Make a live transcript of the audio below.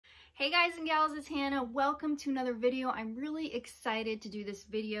Hey guys and gals, it's Hannah. Welcome to another video. I'm really excited to do this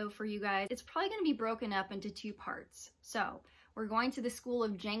video for you guys. It's probably going to be broken up into two parts. So we're going to the school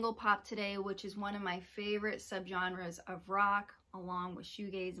of jangle pop today, which is one of my favorite subgenres of rock, along with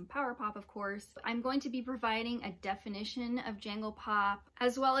shoegaze and power pop, of course. I'm going to be providing a definition of jangle pop,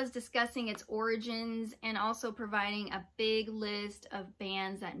 as well as discussing its origins, and also providing a big list of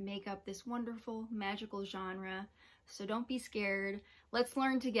bands that make up this wonderful, magical genre. So don't be scared. Let's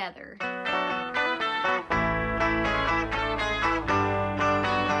learn together.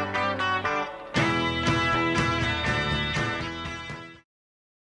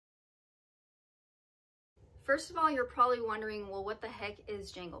 First of all, you're probably wondering, well, what the heck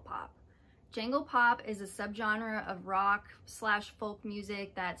is jangle pop? Jangle pop is a subgenre of rock / folk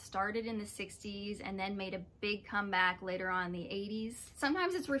music that started in the 60s and then made a big comeback later on in the 80s.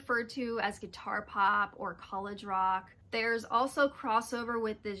 Sometimes it's referred to as guitar pop or college rock. There's also crossover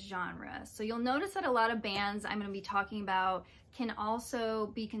with this genre. So you'll notice that a lot of bands I'm going to be talking about can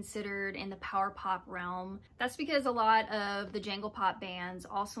also be considered in the power pop realm. That's because a lot of the jangle pop bands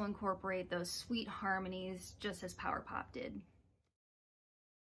also incorporate those sweet harmonies just as power pop did.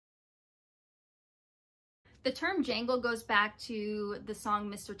 The term jangle goes back to the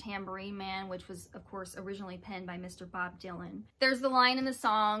song Mr. Tambourine Man, which was, of course, originally penned by Mr. Bob Dylan. There's the line in the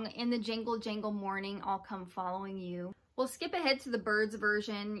song, "In the jingle, jangle morning, I'll come following you." We'll skip ahead to the Byrds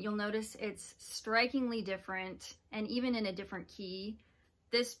version. You'll notice it's strikingly different and even in a different key.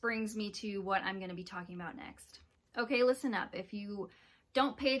 This brings me to what I'm going to be talking about next. Okay, listen up. If you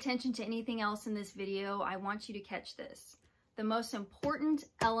don't pay attention to anything else in this video, I want you to catch this. The most important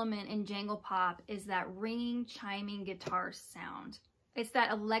element in jangle pop is that ringing, chiming guitar sound. It's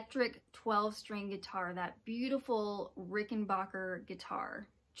that electric 12-string guitar, that beautiful Rickenbacker guitar.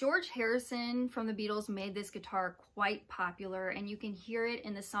 George Harrison from the Beatles made this guitar quite popular, and you can hear it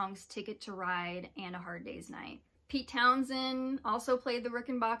in the songs Ticket to Ride and A Hard Day's Night. Pete Townsend also played the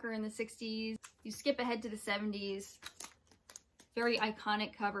Rickenbacker in the 60s. You skip ahead to the 70s. Very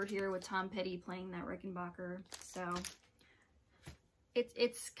iconic cover here with Tom Petty playing that Rickenbacker. So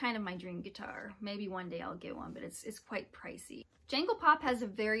it's kind of my dream guitar. Maybe one day I'll get one, but it's quite pricey. Jangle pop has a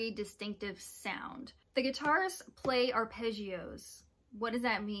very distinctive sound. The guitarists play arpeggios. What does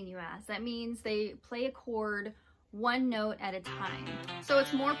that mean, you ask? That means they play a chord one note at a time. So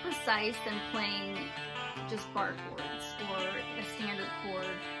it's more precise than playing just bar chords or a standard chord,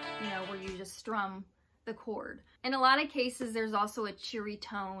 you know, where you just strum the chord. In a lot of cases, there's also a cheery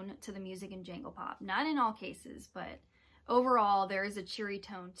tone to the music in jangle pop. Not in all cases, but overall, there is a cheery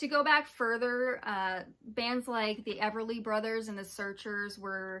tone. To go back further, bands like the Everly Brothers and the Searchers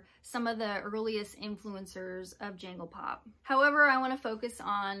were some of the earliest influencers of jangle pop. However, I want to focus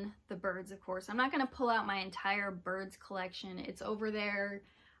on the Byrds, of course. I'm not going to pull out my entire Byrds collection. It's over there.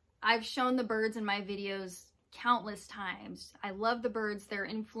 I've shown the Byrds in my videos countless times. I love the Byrds. Their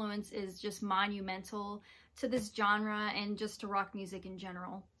influence is just monumental to this genre and just to rock music in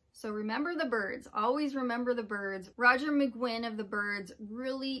general. So remember the Byrds, always remember the Byrds. Roger McGuinn of the Byrds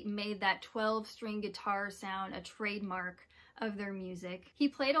really made that 12-string guitar sound a trademark of their music. He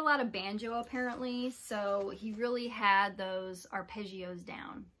played a lot of banjo apparently, so he really had those arpeggios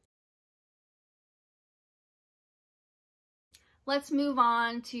down. Let's move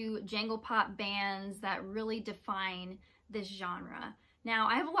on to jangle pop bands that really define this genre. Now,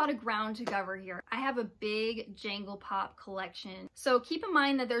 I have a lot of ground to cover here. I have a big jangle pop collection. So keep in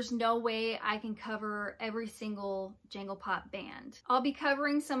mind that there's no way I can cover every single jangle pop band. I'll be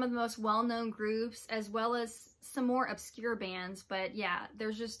covering some of the most well-known groups as well as some more obscure bands, but yeah,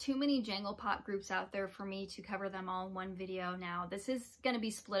 there's just too many jangle pop groups out there for me to cover them all in one video. Now, this is going to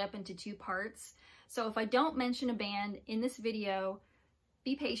be split up into two parts. So if I don't mention a band in this video,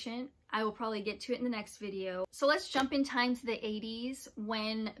 be patient. I will probably get to it in the next video. So let's jump in time to the 80s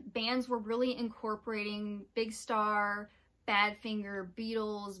when bands were really incorporating Big Star, Badfinger,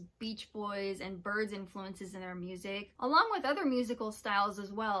 Beatles, Beach Boys, and Byrds influences in their music, along with other musical styles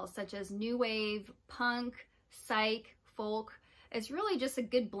as well, such as new wave, punk, psych, folk. It's really just a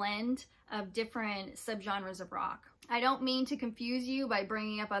good blend of different subgenres of rock. I don't mean to confuse you by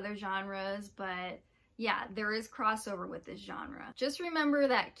bringing up other genres, but yeah, there is crossover with this genre. Just remember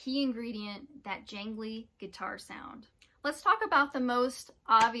that key ingredient, that jangly guitar sound. Let's talk about the most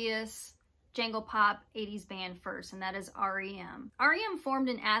obvious jangle pop 80s band first, and that is R.E.M. R.E.M. formed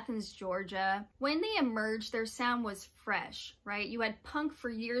in Athens, Georgia. When they emerged, their sound was fresh, right? You had punk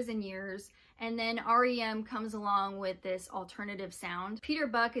for years and years, and then R.E.M. comes along with this alternative sound. Peter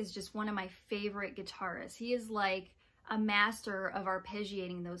Buck is just one of my favorite guitarists. He is like a master of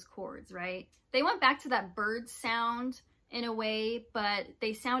arpeggiating those chords, right? They went back to that Byrds sound in a way, but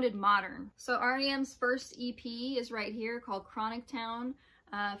they sounded modern. So R.E.M's first EP is right here called Chronic Town.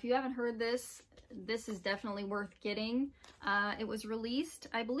 If you haven't heard this, this is definitely worth getting. It was released,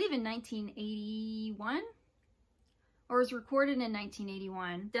 I believe, in 1981, or was recorded in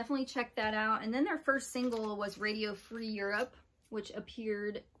 1981. Definitely check that out. And then their first single was Radio Free Europe, which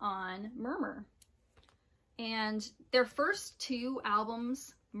appeared on Murmur. And their first two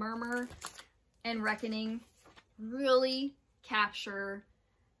albums, Murmur and Reckoning, really capture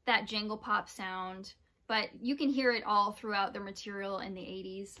that jangle pop sound, but you can hear it all throughout their material in the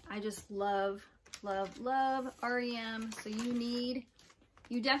 80s. I just love, love, love R.E.M. So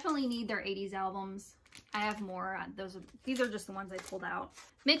you definitely need their 80s albums. I have more. These are just the ones I pulled out.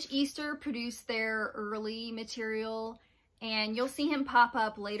 Mitch Easter produced their early material, and you'll see him pop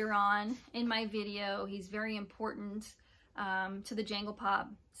up later on in my video. He's very important to the jangle pop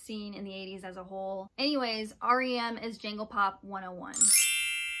scene in the 80s as a whole. Anyways, R.E.M. is Jangle Pop 101.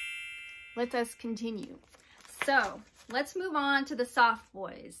 Let us continue. So let's move on to the Soft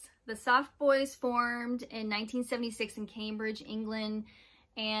Boys. The Soft Boys formed in 1976 in Cambridge, England,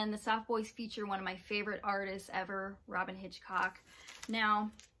 and the Soft Boys feature one of my favorite artists ever, Robyn Hitchcock. Now,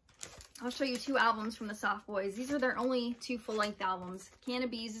 I'll show you two albums from the Soft Boys. These are their only two full-length albums. Can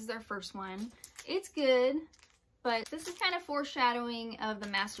of Bees is their first one. It's good, but this is kind of foreshadowing of the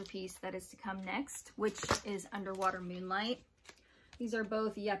masterpiece that is to come next, which is Underwater Moonlight. These are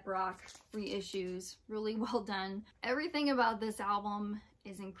both Yep Rock reissues, really well done. Everything about this album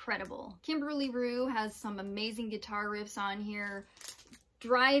is incredible. Kimberly Rue has some amazing guitar riffs on here,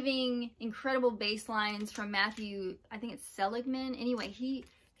 driving incredible bass lines from Matthew, I think it's Seligman. Anyway,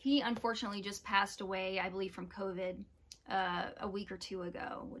 he unfortunately just passed away, I believe, from COVID a week or two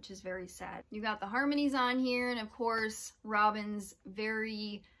ago, which is very sad. You got the harmonies on here, and of course, Robyn's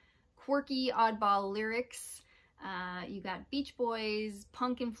very quirky, oddball lyrics. You got Beach Boys,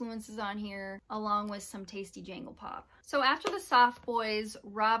 punk influences on here, along with some tasty jangle pop. So after the Soft Boys,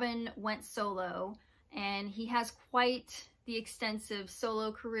 Robyn went solo, and he has quite the extensive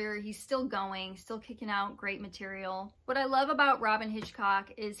solo career. He's still going, still kicking out great material. What I love about Robyn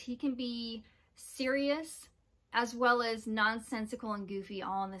Hitchcock is he can be serious as well as nonsensical and goofy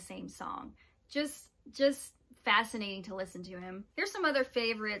all in the same song. Just fascinating to listen to him. Here's some other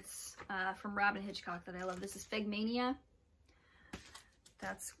favorites from Robyn Hitchcock that I love. This is Fegmania.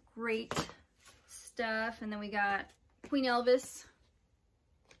 That's great stuff. And then we got Queen Elvis,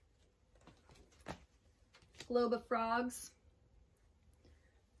 Globe of Frogs.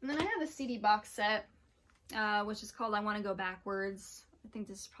 And then I have a CD box set, which is called I Want to Go Backwards. I think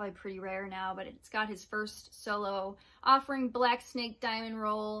this is probably pretty rare now, but it's got his first solo offering, Black Snake Diamond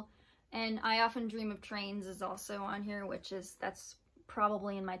Roll, and I Often Dream of Trains is also on here, that's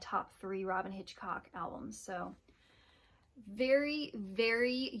probably in my top 3 Robyn Hitchcock albums. So very,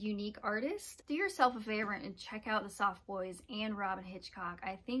 very unique artist. Do yourself a favor and check out the Soft Boys and Robyn Hitchcock.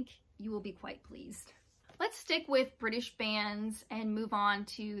 I think you will be quite pleased. Let's stick with British bands and move on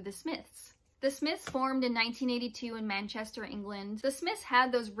to the Smiths. The Smiths formed in 1982 in Manchester, England. The Smiths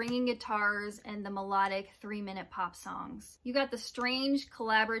had those ringing guitars and the melodic 3-minute pop songs. You got the strange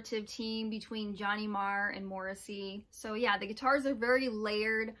collaborative team between Johnny Marr and Morrissey. So yeah, the guitars are very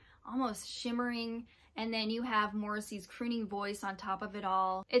layered, almost shimmering, and then you have Morrissey's crooning voice on top of it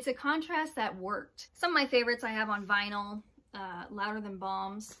all. It's a contrast that worked. Some of my favorites I have on vinyl, Louder Than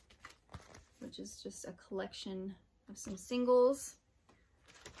Bombs, which is just a collection of some singles.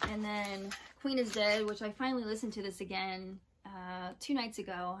 And then Queen is Dead, which I finally listened to this again 2 nights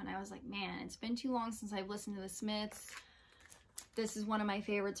ago, and I was like, man, it's been too long since I've listened to the Smiths. This is one of my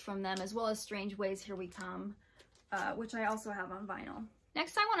favorites from them, as well as Strange Ways, Here We Come, which I also have on vinyl.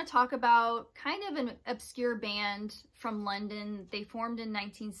 Next, I want to talk about kind of an obscure band from London. They formed in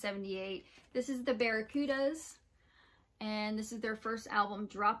 1978. This is the Barracudas, and this is their first album,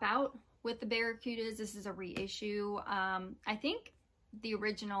 Dropout, with the Barracudas. This is a reissue. I think the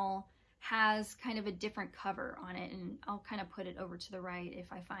original has kind of a different cover on it, and I'll kind of put it over to the right if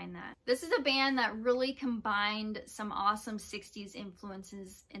I find that. This is a band that really combined some awesome 60s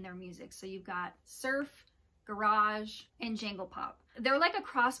influences in their music. So you've got surf, garage, and jangle pop. They're like a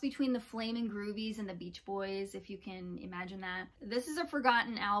cross between the Flamin' Groovies and the Beach Boys, if you can imagine that. This is a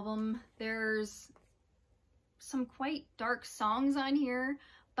forgotten album. There's some quite dark songs on here,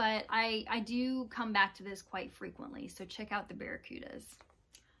 but I do come back to this quite frequently, so check out the Barracudas.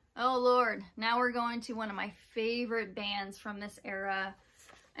 Oh Lord, now we're going to one of my favorite bands from this era,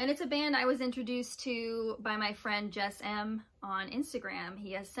 and it's a band I was introduced to by my friend Jess M on Instagram.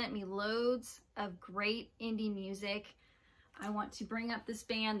 He has sent me loads of great indie music. I want to bring up this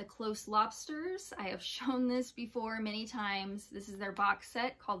band, the Close Lobsters. I have shown this before many times. This is their box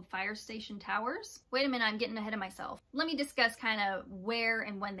set called Fire Station Towers. Wait a minute, I'm getting ahead of myself. Let me discuss kind of where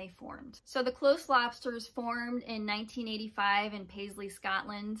and when they formed. So the Close Lobsters formed in 1985 in Paisley,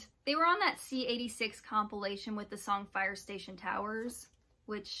 Scotland. They were on that C86 compilation with the song Fire Station Towers,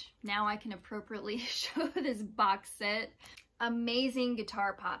 which now I can appropriately show this box set. Amazing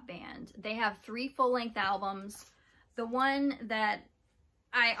guitar pop band. They have 3 full-length albums. The one that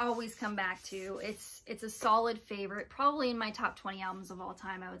I always come back to, it's a solid favorite, probably in my top 20 albums of all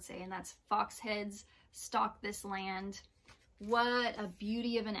time, I would say, and that's Foxhead's Stalk This Land. What a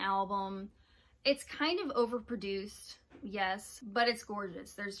beauty of an album. It's kind of overproduced, yes, but it's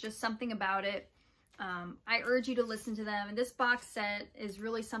gorgeous. There's just something about it. I urge you to listen to them, and this box set is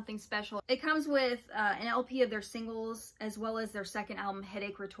really something special. It comes with an LP of their singles, as well as their second album,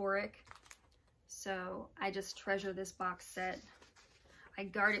 Headache Rhetoric. So I just treasure this box set. I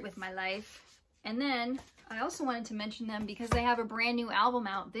guard it with my life. And then I also wanted to mention them because they have a brand new album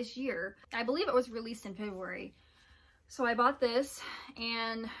out this year. I believe it was released in February. So I bought this,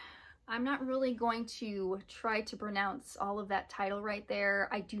 and I'm not really going to try to pronounce all of that title right there.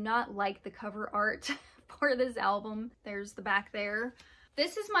 I do not like the cover art for this album. There's the back there.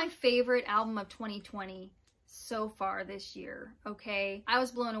 This is my favorite album of 2020 so far this year, okay? I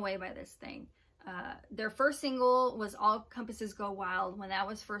was blown away by this thing. Their first single was All Compasses Go Wild. When that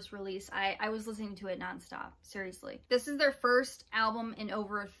was first released, I was listening to it nonstop, seriously. This is their first album in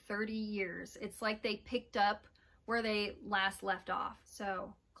over 30 years. It's like they picked up where they last left off.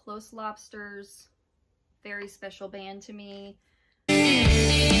 So, Close Lobsters, very special band to me.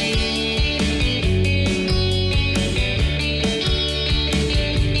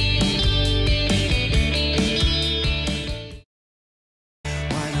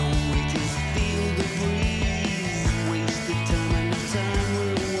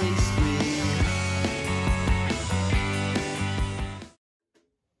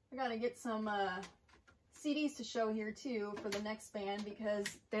 To get some CDs to show here too for the next band because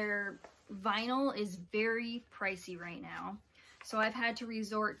their vinyl is very pricey right now. So I've had to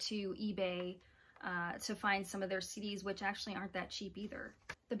resort to eBay to find some of their CDs, which actually aren't that cheap either.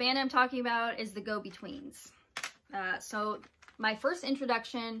 The band I'm talking about is the Go-Betweens. So my first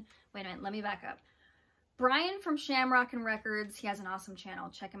introduction, wait a minute, let me back up. Brian from Shamrock and Records, he has an awesome channel.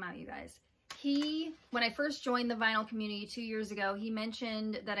 Check him out, you guys. When I first joined the vinyl community 2 years ago, he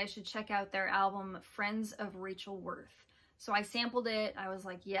mentioned that I should check out their album, Friends of Rachel Worth. So I sampled it. I was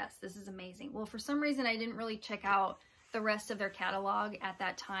like, yes, this is amazing. Well, for some reason, I didn't really check out the rest of their catalog at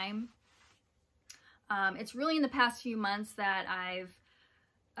that time. It's really in the past few months that I've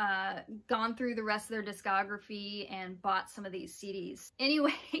gone through the rest of their discography and bought some of these CDs.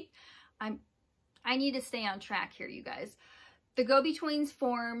 Anyway, I need to stay on track here, you guys. The Go-Betweens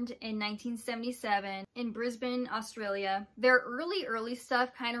formed in 1977 in Brisbane, Australia. Their early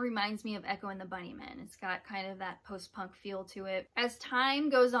stuff kind of reminds me of Echo and the Bunnymen. It's got kind of that post-punk feel to it. As time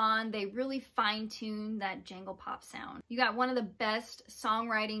goes on, they really fine-tune that jangle pop sound. You got one of the best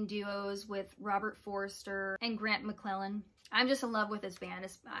songwriting duos with Robert Forster and Grant McClellan. I'm just in love with this band.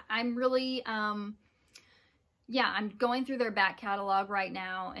 I'm really, yeah, I'm going through their back catalog right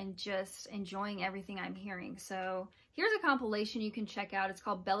now and just enjoying everything I'm hearing. So here's a compilation you can check out. It's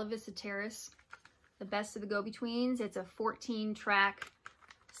called Bella Vista Terrace, the best of the Go-Betweens. It's a 14-track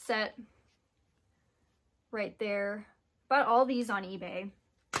set right there. Bought all these on eBay.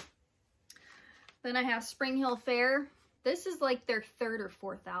 Then I have Spring Hill Fair. This is like their 3rd or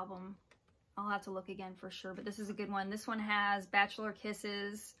 4th album. I'll have to look again for sure, but this is a good one. This one has Bachelor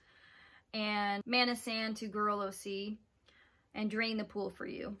Kisses and Man of Sand to Girl OC and Drain the Pool for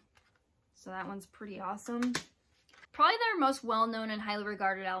You. So that one's pretty awesome. Probably their most well-known and highly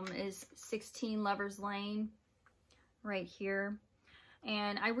regarded album is 16 Lovers Lane, right here.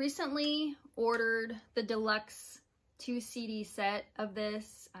 And I recently ordered the deluxe 2-CD set of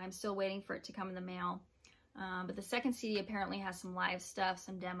this. I'm still waiting for it to come in the mail. But the second CD apparently has some live stuff,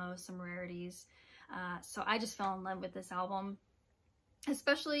 some demos, some rarities. So I just fell in love with this album.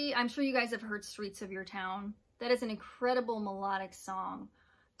 Especially, I'm sure you guys have heard Streets of Your Town. That is an incredible melodic song.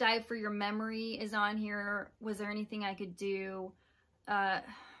 Dive for Your Memory is on here. Was There Anything I Could Do?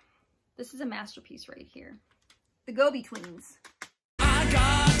 This is a masterpiece right here. The Go-Betweens. I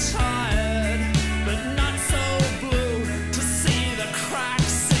got tired, but not so blue to see the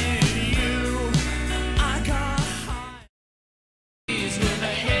cracks in you. I got high with a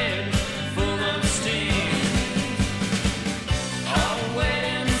head full of steam.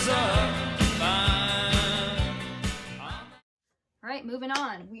 Always up. All right, moving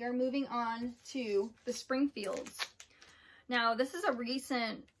on. We are moving on to the Springfields. Now, this is a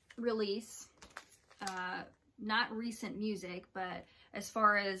recent release, not recent music, but as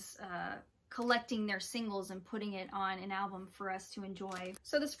far as collecting their singles and putting it on an album for us to enjoy.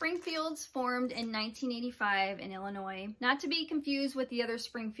 So the Springfields formed in 1985 in Illinois, not to be confused with the other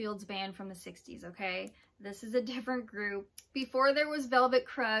Springfields band from the 60s, okay? This is a different group. Before there was Velvet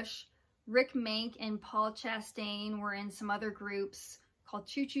Crush, Rick Mank and Paul Chastain were in some other groups called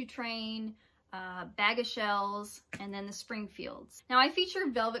Choo Choo Train, Bag of Shells, and then the Springfields. Now, I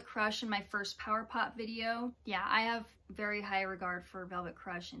featured Velvet Crush in my first Power Pop video. Yeah, I have very high regard for Velvet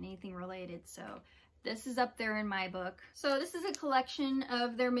Crush and anything related, so this is up there in my book. So this is a collection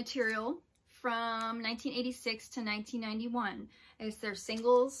of their material from 1986 to 1991. It's their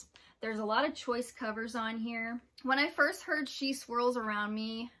singles. There's a lot of choice covers on here. When I first heard She Swirls Around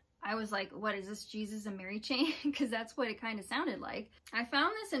Me, I was like, what is this, Jesus and Mary Chain? Because that's what it kind of sounded like. I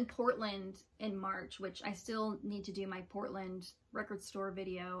found this in Portland in March, which I still need to do my Portland record store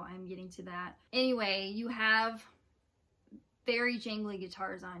video. I'm getting to that. Anyway, you have very jangly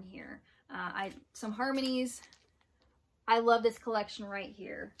guitars on here. Some harmonies. I love this collection right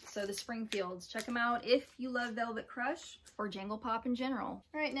here. So the Springfields, check them out if you love Velvet Crush or jangle pop in general.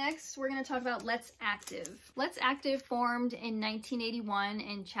 All right, next we're going to talk about Let's Active. Let's Active formed in 1981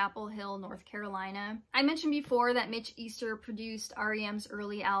 in Chapel Hill, North Carolina. I mentioned before that Mitch Easter produced R.E.M's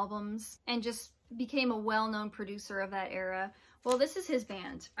early albums and just became a well-known producer of that era. Well, this is his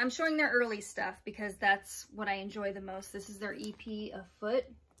band. I'm showing their early stuff because that's what I enjoy the most. This is their EP, Afoot,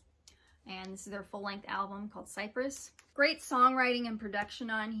 and this is their full-length album called Cypress. Great songwriting and production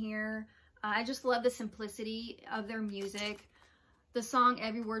on here. I just love the simplicity of their music. The song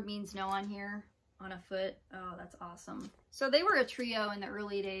Every Word Means No on here, on Afoot. Oh, that's awesome. So they were a trio in the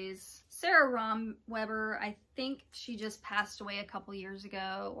early days. Sarah Romweber, I think she just passed away a couple years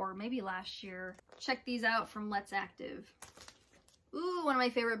ago, or maybe last year. Check these out from Let's Active. Ooh, one of my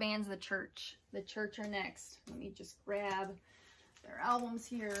favorite bands, The Church. The Church are next. Let me just grab their albums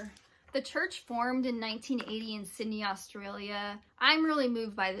here. The Church formed in 1980 in Sydney, Australia. I'm really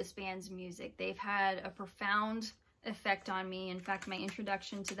moved by this band's music. They've had a profound effect on me. In fact, my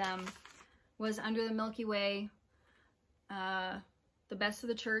introduction to them was Under the Milky Way. The Best of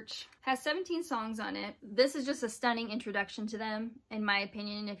the Church has 17 songs on it. This is just a stunning introduction to them, in my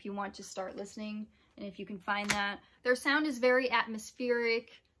opinion, if you want to start listening and if you can find that. Their sound is very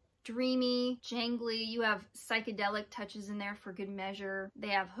atmospheric, dreamy, jangly. You have psychedelic touches in there for good measure. They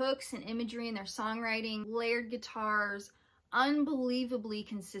have hooks and imagery in their songwriting, layered guitars, unbelievably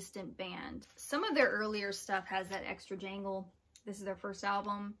consistent band. Some of their earlier stuff has that extra jangle. This is their first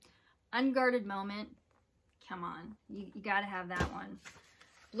album. Unguarded Moment. Come on, you gotta have that one.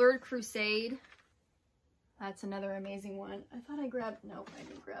 Blurred Crusade. That's another amazing one. I thought I grabbed, nope, I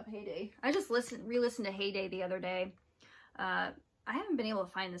didn't grab Heyday. I just re-listened to Heyday the other day. I haven't been able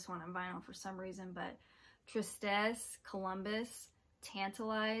to find this one on vinyl for some reason, but Tristesse, Columbus,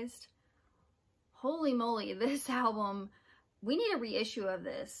 Tantalized. Holy moly, this album, we need a reissue of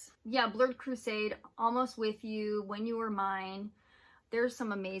this. Yeah, Blurred Crusade, Almost With You, When You Were Mine. There's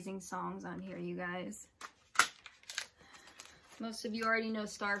some amazing songs on here, you guys. Most of you already know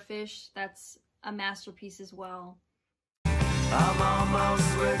Starfish. That's a masterpiece as well. I'm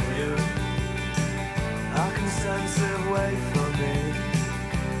almost with you. I can sense it, wait for me.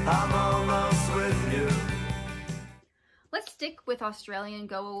 I'm almost with you. Let's stick with Australia and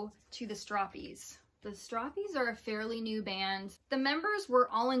go to the Stroppies. The Stroppies are a fairly new band. The members were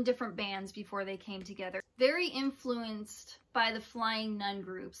all in different bands before they came together. Very influenced by the Flying Nun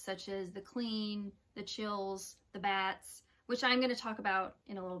groups such as The Clean, The Chills, The Bats, which I'm going to talk about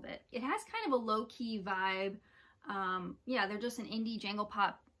in a little bit. It has kind of a low-key vibe. Yeah, they're just an indie jangle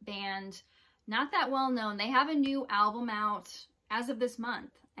pop band. Not that well known. They have a new album out as of this month.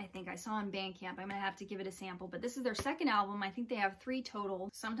 I think I saw on Bandcamp. I'm gonna have to give it a sample, but this is their second album. I think they have 3 total.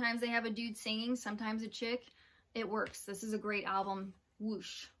 Sometimes they have a dude singing, sometimes a chick. It works. This is a great album.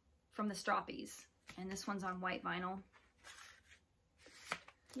 Whoosh from the Stroppies. And this one's on white vinyl.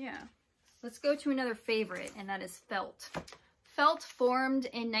 Yeah. Let's go to another favorite, and that is Felt. Felt formed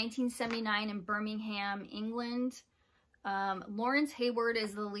in 1979 in Birmingham, England. Lawrence Hayward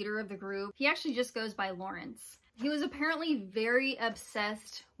is the leader of the group. He actually just goes by Lawrence. He was apparently very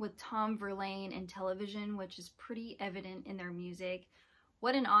obsessed with Tom Verlaine and television, which is pretty evident in their music.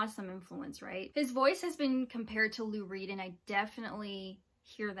 What an awesome influence, right? His voice has been compared to Lou Reed, and I definitely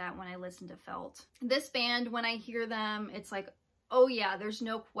hear that when I listen to Felt. This band, when I hear them, it's like, oh yeah, there's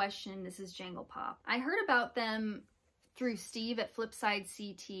no question this is jangle pop. I heard about them through Steve at Flipside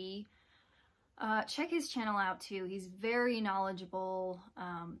CT. Check his channel out too. He's very knowledgeable,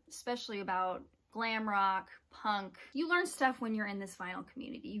 especially about glam rock, punk. You learn stuff when you're in this vinyl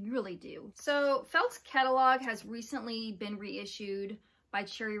community, you really do. So Felt's catalog has recently been reissued by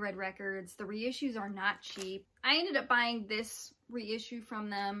Cherry Red Records. The reissues are not cheap. I ended up buying this reissue from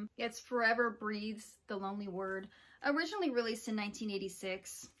them. It's Forever Breathes the Lonely Word, originally released in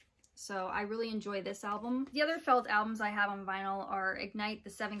 1986. So I really enjoy this album. The other Felt albums I have on vinyl are Ignite, The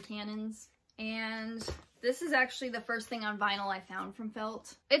Seven Cannons, and this is actually the first thing on vinyl I found from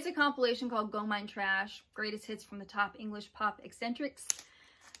Felt. It's a compilation called Go Mine Trash, Greatest Hits from the Top English Pop Eccentrics.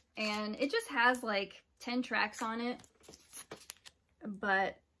 And it just has like 10 tracks on it.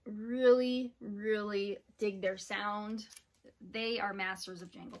 But really, really dig their sound. They are masters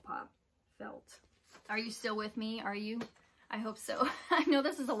of jangle pop. Felt. Are you still with me? Are you? I hope so. I know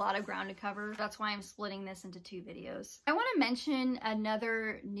this is a lot of ground to cover. That's why I'm splitting this into 2 videos. I want to mention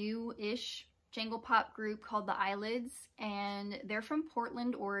another new-ish jangle pop group called the Eyelids, and they're from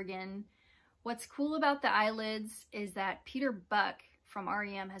Portland, Oregon. What's cool about the Eyelids is that Peter Buck from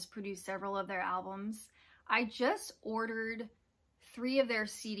R.E.M. has produced several of their albums. I just ordered 3 of their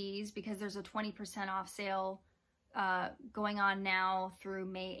CDs because there's a 20% off sale going on now through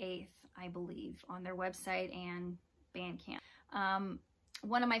May 8th, I believe, on their website and Bandcamp.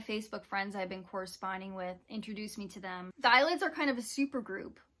 One of my Facebook friends I've been corresponding with introduced me to them. The Eyelids are kind of a super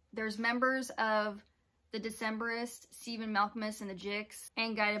group. There's members of the Decemberists, Stephen Malcolmus and the Jicks,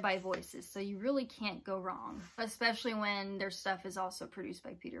 and Guided by Voices, so you really can't go wrong, especially when their stuff is also produced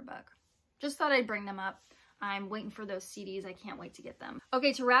by Peter Buck. Just thought I'd bring them up. I'm waiting for those CDs. I can't wait to get them.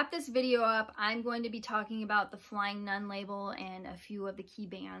 Okay, to wrap this video up, I'm going to be talking about the Flying Nun label and a few of the key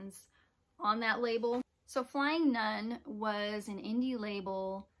bands on that label. So Flying Nun was an indie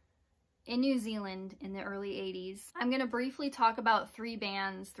label in New Zealand in the early 80s. I'm going to briefly talk about 3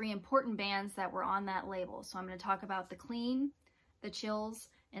 bands, 3 important bands that were on that label. So I'm going to talk about the Clean, the Chills,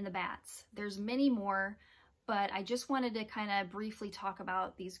 and the Bats. There's many more, but I just wanted to kind of briefly talk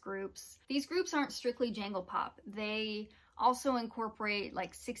about these groups. These groups aren't strictly jangle pop. They also incorporate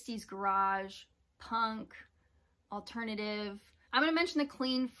like 60s garage, punk, alternative. I'm going to mention the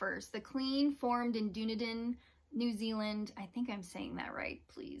Clean first. The Clean formed in Dunedin, New Zealand. I think I'm saying that right,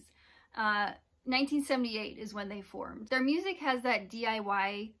 please. 1978 is when they formed. Their music has that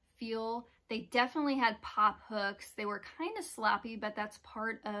DIY feel. They definitely had pop hooks. They were kind of sloppy, but that's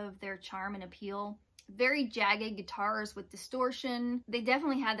part of their charm and appeal. Very jagged guitars with distortion. They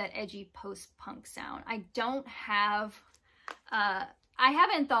definitely had that edgy post-punk sound. I don't have, I have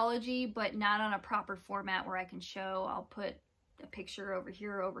Anthology, but not on a proper format where I can show. I'll put a picture over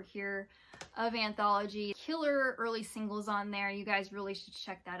here of Anthology. Killer early singles on there. You guys really should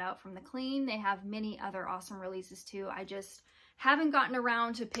check that out from the Clean. They have many other awesome releases too. I just haven't gotten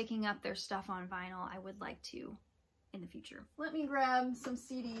around to picking up their stuff on vinyl. I would like to in the future. Let me grab some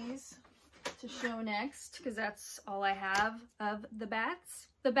CDs to show next, because that's all I have of the Bats.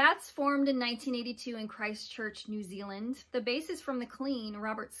 The Bats formed in 1982 in Christchurch, New Zealand. The bassist from the Clean,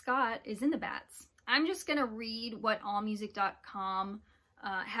 Robert Scott, is in the Bats. I'm just gonna read what allmusic.com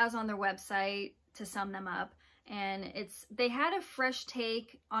has on their website to sum them up, and they had a fresh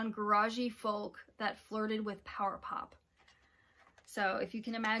take on garagey folk that flirted with power pop. So if you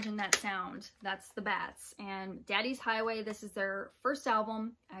can imagine that sound, that's the Bats. And Daddy's Highway, this is their first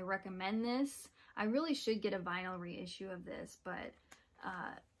album. I recommend this. I really should get a vinyl reissue of this, but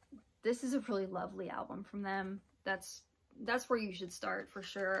this is a really lovely album from them. That's where you should start for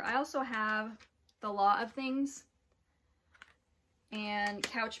sure. I also have The Law of Things and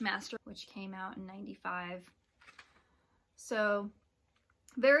Couch Master, which came out in '95. So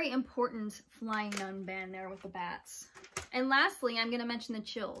very important Flying Nun band there with the Bats. And lastly, I'm going to mention the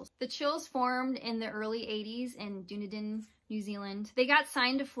Chills. The Chills formed in the early 80s in Dunedin, New Zealand. They got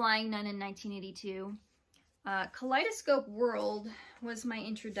signed to Flying Nun in 1982. Kaleidoscope World was my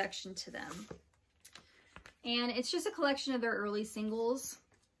introduction to them. And it's just a collection of their early singles.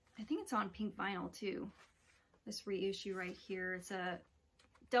 I think it's on pink vinyl too. This reissue right here. It's a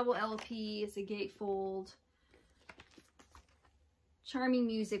double LP. It's a gatefold. Charming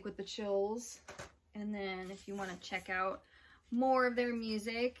music with the Chills. And then if you want to check out more of their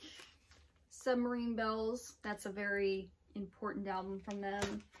music, Submarine Bells, that's a very important album from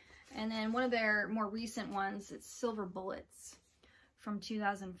them. And then one of their more recent ones, it's Silver Bullets from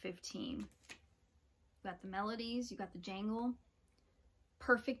 2015. You got the melodies, you got the jangle.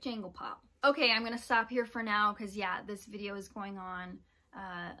 Perfect jangle pop. Okay, I'm going to stop here for now because, yeah, this video is going on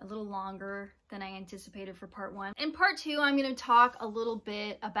a little longer than I anticipated for part 1. In part 2, I'm going to talk a little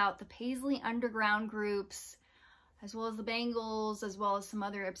bit about the Paisley Underground groups, as well as the Bangles, as well as some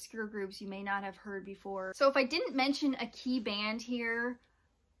other obscure groups you may not have heard before. So if I didn't mention a key band here,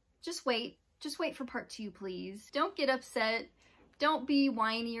 just wait. just wait for part 2, please. Don't get upset. Don't be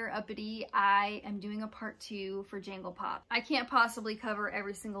whiny or uppity. I am doing a part 2 for Jangle Pop. I can't possibly cover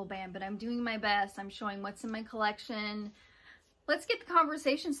every single band, but I'm doing my best. I'm showing what's in my collection. Let's get the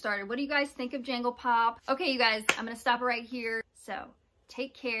conversation started. What do you guys think of Jangle Pop? Okay, you guys, I'm gonna stop it right here. So,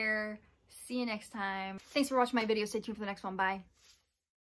 take care. See you next time. Thanks for watching my video. Stay tuned for the next one. Bye.